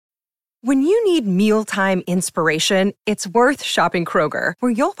When you need mealtime inspiration, it's worth shopping Kroger,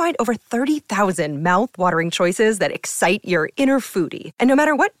 where you'll find over 30,000 mouth-watering choices that excite your inner foodie. And no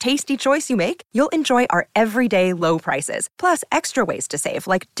matter what tasty choice you make, you'll enjoy our everyday low prices, plus extra ways to save,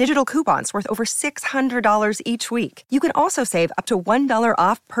 like digital coupons worth over $600 each week. You can also save up to $1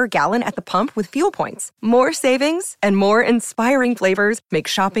 off per gallon at the pump with fuel points. More savings and more inspiring flavors make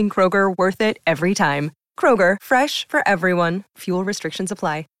shopping Kroger worth it every time. Kroger, fresh for everyone. Fuel restrictions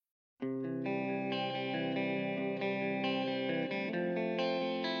apply.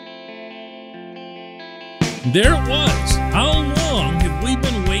 There it was. How long have we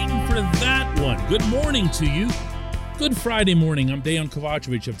been waiting for that one? Good morning to you. Good Friday morning. I'm Dejan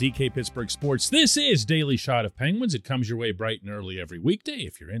Kovacevic of DK Pittsburgh Sports. This is Daily Shot of Penguins. It comes your way bright and early every weekday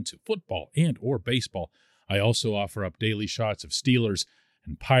if you're into football and or baseball. I also offer up daily shots of Steelers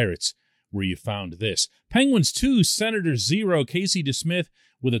and Pirates, where you found this. Penguins 2, Senators 0. Casey DeSmith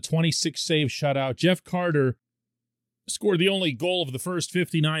with a 26-save shutout. Jeff Carter scored the only goal of the first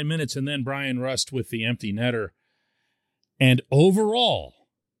 59 minutes, and then Brian Rust with the empty netter. And overall,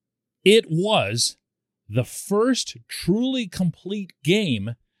 it was the first truly complete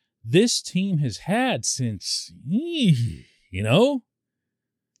game this team has had since, it's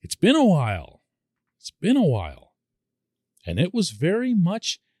been a while. It's been a while. And it was very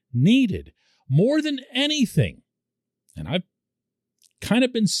much needed. More than anything, and I've kind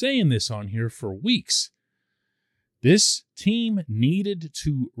of been saying this on here for weeks, this team needed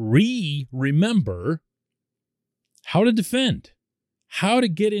to remember how to defend, how to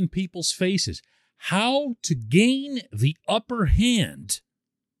get in people's faces, how to gain the upper hand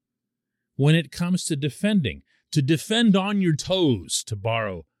when it comes to defending, to defend on your toes, to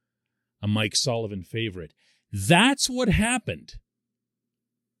borrow a Mike Sullivan favorite. That's what happened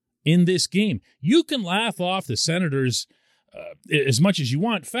in this game. You can laugh off the Senators as much as you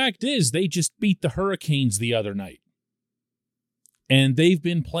want. Fact is, they just beat the Hurricanes the other night. And they've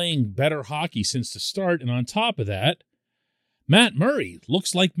been playing better hockey since the start. And on top of that, Matt Murray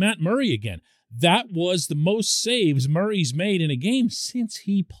looks like Matt Murray again. That was the most saves Murray's made in a game since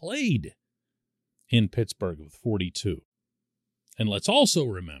he played in Pittsburgh with 42. And let's also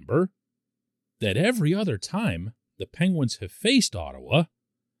remember that every other time the Penguins have faced Ottawa,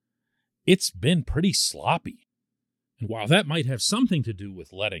 it's been pretty sloppy. And while that might have something to do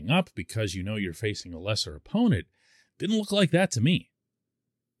with letting up because you know you're facing a lesser opponent, didn't look like that to me.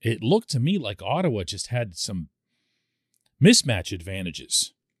 It looked to me like Ottawa just had some mismatch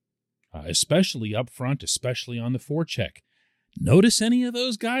advantages, especially up front, especially on the forecheck. Notice any of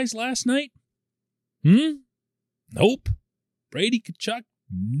those guys last night? Nope. Brady Tkachuk?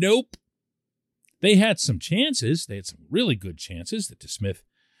 Nope. They had some chances. They had some really good chances that DeSmith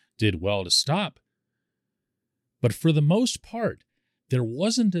did well to stop. But for the most part, there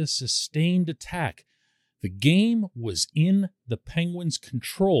wasn't a sustained attack. The game was in the Penguins'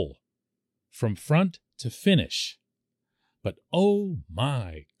 control from front to finish. But oh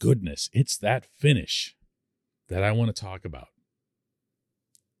my goodness, it's that finish that I want to talk about.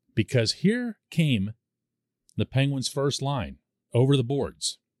 Because here came the Penguins' first line over the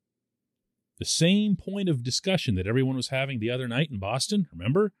boards. The same point of discussion that everyone was having the other night in Boston,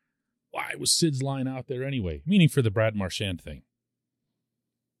 remember? Why was Sid's line out there anyway? Meaning for the Brad Marchand thing.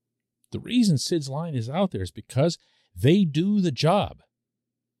 The reason Sid's line is out there is because they do the job.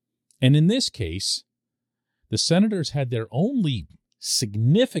 And in this case, the Senators had their only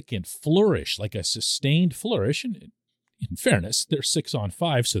significant flourish, like a sustained flourish. And in fairness, they're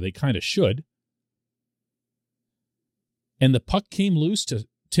 6-on-5, so they kind of should. And the puck came loose to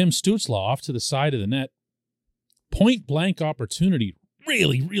Tim Stützle off to the side of the net. Point blank opportunity.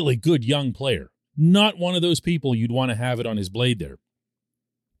 Really, really good young player. Not one of those people you'd want to have it on his blade there.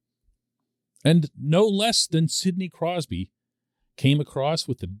 And no less than Sidney Crosby came across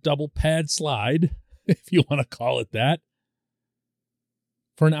with the double pad slide, if you want to call it that,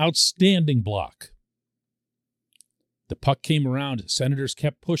 for an outstanding block. The puck came around. Senators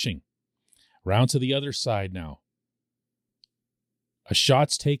kept pushing. Round to the other side now. A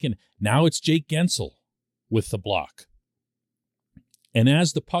shot's taken. Now it's Jake Guentzel with the block. And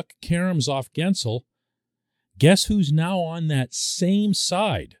as the puck caroms off Guentzel, guess who's now on that same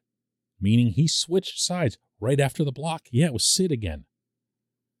side? Meaning he switched sides right after the block. Yeah, it was Sid again.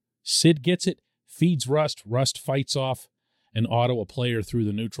 Sid gets it, feeds Rust. Rust fights off an Ottawa player through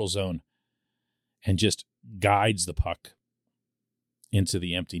the neutral zone and just guides the puck into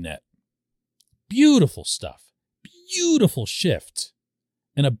the empty net. Beautiful stuff. Beautiful shift.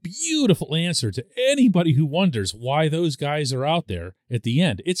 And a beautiful answer to anybody who wonders why those guys are out there at the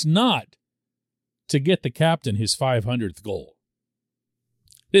end. It's not to get the captain his 500th goal.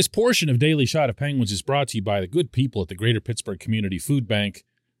 This portion of Daily Shot of Penguins is brought to you by the good people at the Greater Pittsburgh Community Food Bank,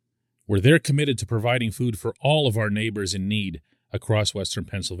 where they're committed to providing food for all of our neighbors in need across Western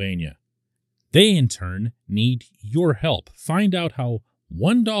Pennsylvania. They, in turn, need your help. Find out how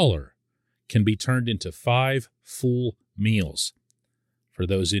 $1 can be turned into 5 full meals for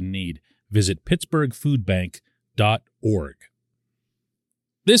those in need. Visit pittsburghfoodbank.org.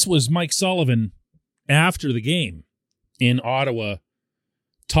 This was Mike Sullivan after the game in Ottawa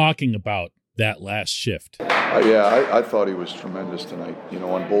talking about that last shift. I thought he was tremendous tonight.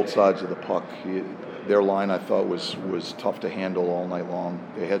 On both sides of the puck. Their line, I thought, was tough to handle all night long.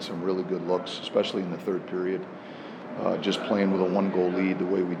 They had some really good looks, especially in the third period. Just playing with a 1-goal lead the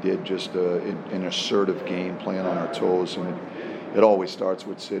way we did, just an assertive game, playing on our toes. And it always starts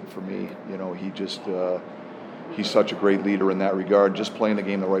with Sid for me. He's such a great leader in that regard, just playing the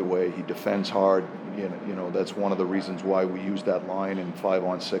game the right way. He defends hard. That's one of the reasons why we use that line in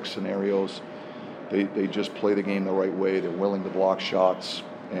 5-on-6 scenarios. They just play the game the right way. They're willing to block shots,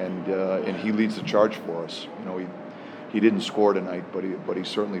 and he leads the charge for us. He didn't score tonight, but he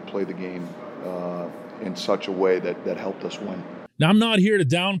certainly played the game in such a way that helped us win. Now, I'm not here to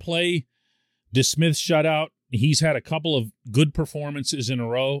downplay DeSmith's shutout. He's had a couple of good performances in a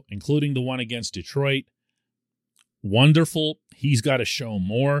row, including the one against Detroit. Wonderful. He's got to show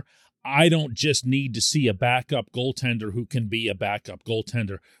more. I don't just need to see a backup goaltender who can be a backup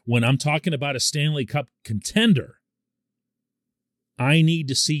goaltender. When I'm talking about a Stanley Cup contender, I need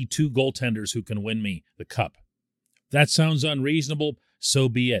to see 2 goaltenders who can win me the cup. That sounds unreasonable, so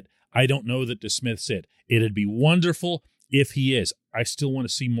be it. I don't know that DeSmith's it. It'd be wonderful if he is. I still want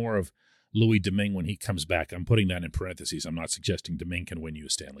to see more of Louis Domingue when he comes back. I'm putting that in parentheses. I'm not suggesting Domingue can win you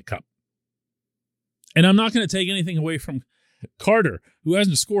a Stanley Cup. And I'm not going to take anything away from Carter, who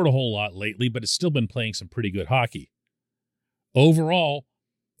hasn't scored a whole lot lately, but has still been playing some pretty good hockey. Overall,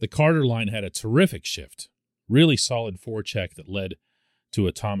 the Carter line had a terrific shift. Really solid forecheck that led to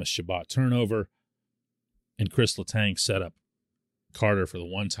a Thomas Chabot turnover. And Chris Letang set up Carter for the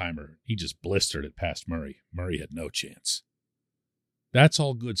one-timer. He just blistered it past Murray. Murray had no chance. That's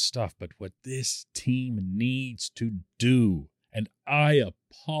all good stuff, but what this team needs to do, and I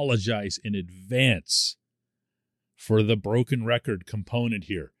apologize in advance for the broken record component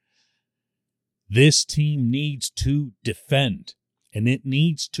here. This team needs to defend, and it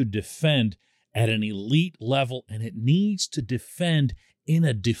needs to defend at an elite level, and it needs to defend in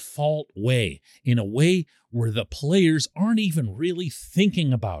a default way, in a way where the players aren't even really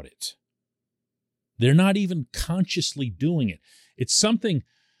thinking about it. They're not even consciously doing it. It's something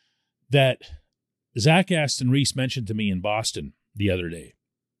that Zach Aston Reese mentioned to me in Boston the other day,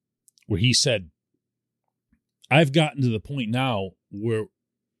 where he said, I've gotten to the point now where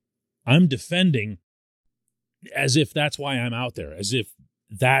I'm defending as if that's why I'm out there, as if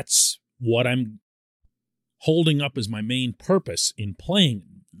that's what I'm holding up as my main purpose in playing,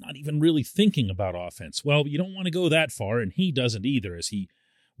 not even really thinking about offense. Well, you don't want to go that far, and he doesn't either, as he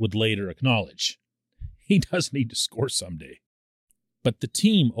would later acknowledge. He does need to score someday. But the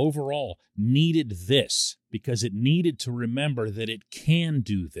team overall needed this because it needed to remember that it can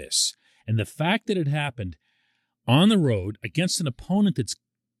do this. And the fact that it happened on the road against an opponent that's,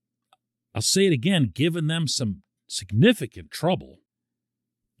 I'll say it again, given them some significant trouble,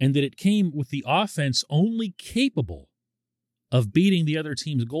 and that it came with the offense only capable of beating the other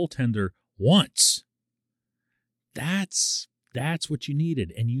team's goaltender once. That's what you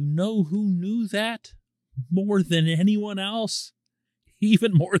needed. And you know who knew that more than anyone else?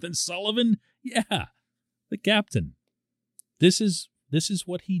 Even more than Sullivan? Yeah, the captain. This is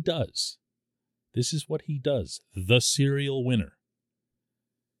what he does. This is what he does, the serial winner.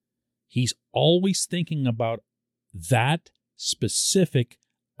 He's always thinking about that specific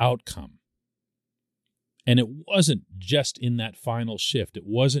outcome. And it wasn't just in that final shift. It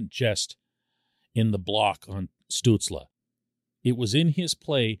wasn't just in the block on Stützle. It was in his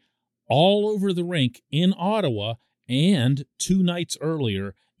play all over the rink in Ottawa and 2 nights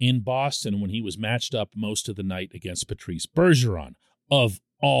earlier in Boston when he was matched up most of the night against Patrice Bergeron. Of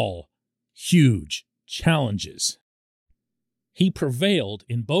all huge challenges, he prevailed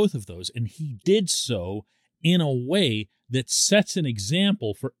in both of those, and he did so in a way that sets an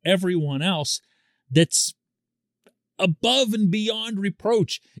example for everyone else that's above and beyond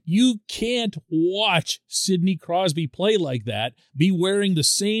reproach. You can't watch Sidney Crosby play like that, be wearing the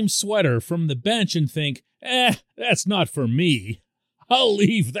same sweater from the bench and think, that's not for me. I'll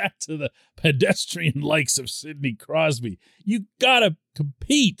leave that to the pedestrian likes of Sidney Crosby. You gotta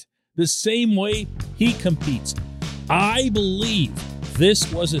compete the same way he competes. I believe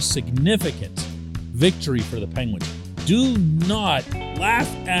this was a significant victory for the Penguins. Do not laugh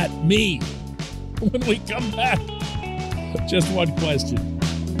at me when we come back. Just one question.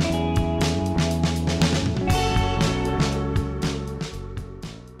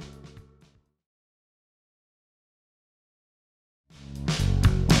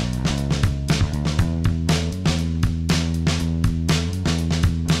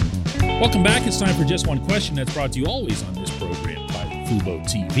 Welcome back. It's time for Just One Question. That's brought to you always on this program by Fubo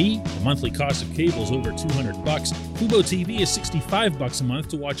TV. The monthly cost of cable is over $200. Fubo TV is $65 a month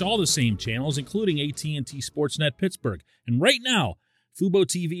to watch all the same channels, including AT&T Sportsnet Pittsburgh. And right now, Fubo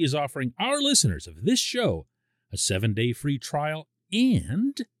TV is offering our listeners of this show a 7-day free trial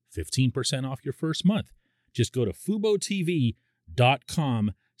and 15% off your first month. Just go to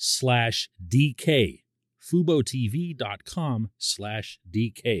FuboTV.com/DK.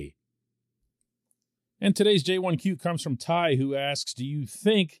 FuboTV.com/DK. And today's J1Q comes from Ty, who asks, do you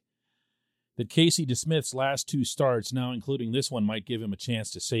think that Casey DeSmith's last 2 starts, now including this one, might give him a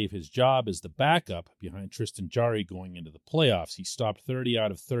chance to save his job as the backup behind Tristan Jarry going into the playoffs? He stopped 30 out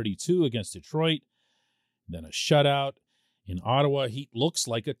of 32 against Detroit, then a shutout. In Ottawa, he looks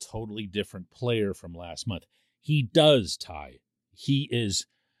like a totally different player from last month. He does, Ty. He is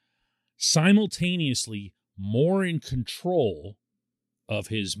simultaneously more in control of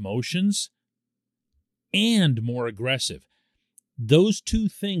his motions and more aggressive. Those two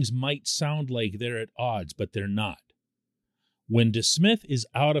things might sound like they're at odds, but they're not. When DeSmith is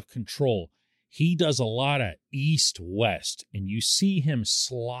out of control, he does a lot of east-west, and you see him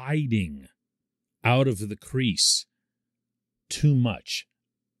sliding out of the crease too much.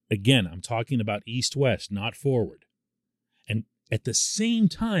 Again, I'm talking about east-west, not forward. And at the same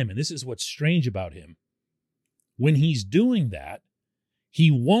time, and this is what's strange about him, when he's doing that, he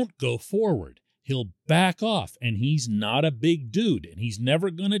won't go forward. He'll back off, and he's not a big dude, and he's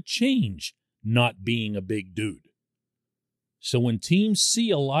never going to change not being a big dude. So when teams see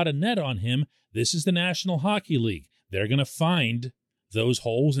a lot of net on him, this is the National Hockey League. They're going to find those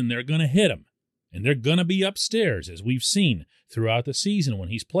holes, and they're going to hit them. And they're going to be upstairs, as we've seen throughout the season when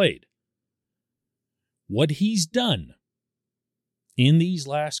he's played. What he's done in these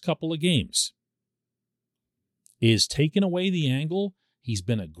last couple of games is taken away the angle. He's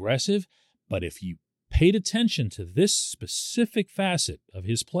been aggressive. But if you paid attention to this specific facet of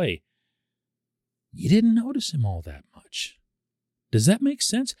his play, you didn't notice him all that much. Does that make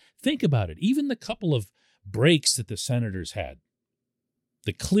sense? Think about it. Even the couple of breaks that the Senators had,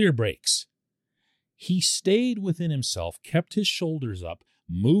 the clear breaks, he stayed within himself, kept his shoulders up,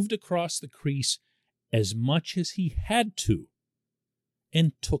 moved across the crease as much as he had to,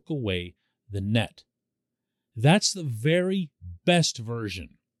 and took away the net. That's the very best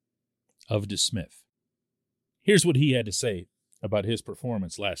version of DeSmith. Here's what he had to say about his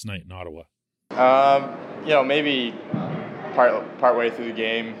performance last night in Ottawa. Maybe part way through the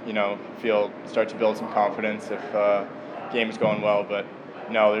game, start to build some confidence if game is going well. But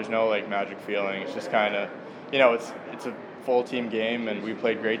no, there's no magic feeling. It's just kind of, it's a full team game, and we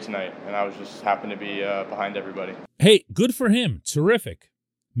played great tonight. And I was just happened to be behind everybody. Hey, good for him. Terrific.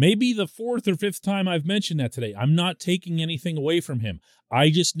 Maybe the 4th or 5th time I've mentioned that today. I'm not taking anything away from him. I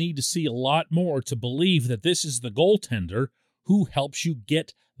just need to see a lot more to believe that this is the goaltender who helps you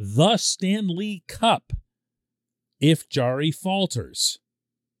get the Stanley Cup if Jarry falters.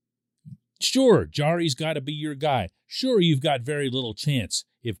 Sure, Jarry's got to be your guy. Sure, you've got very little chance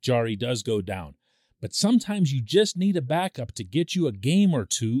if Jarry does go down. But sometimes you just need a backup to get you a game or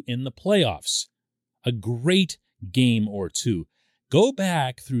two in the playoffs. A great game or two. Go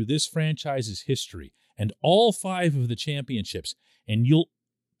back through this franchise's history and all 5 of the championships, and you'll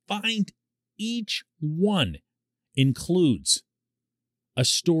find each one includes a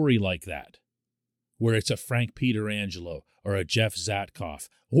story like that, where it's a Frank Pietrangelo or a Jeff Zatkoff,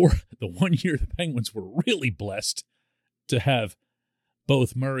 or the one year the Penguins were really blessed to have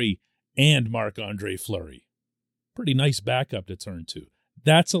both Murray and Marc-Andre Fleury. Pretty nice backup to turn to.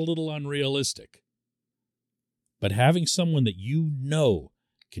 That's a little unrealistic. But having someone that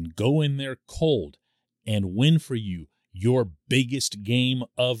can go in there cold and win for you your biggest game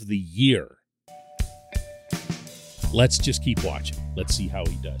of the year, let's just keep watching. Let's see how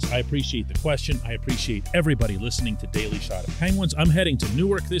he does. I appreciate the question. I appreciate everybody listening to Daily Shot of Penguins. I'm heading to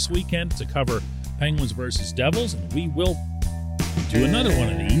Newark this weekend to cover Penguins versus Devils, and we will do another one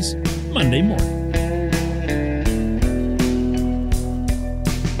of these Monday morning.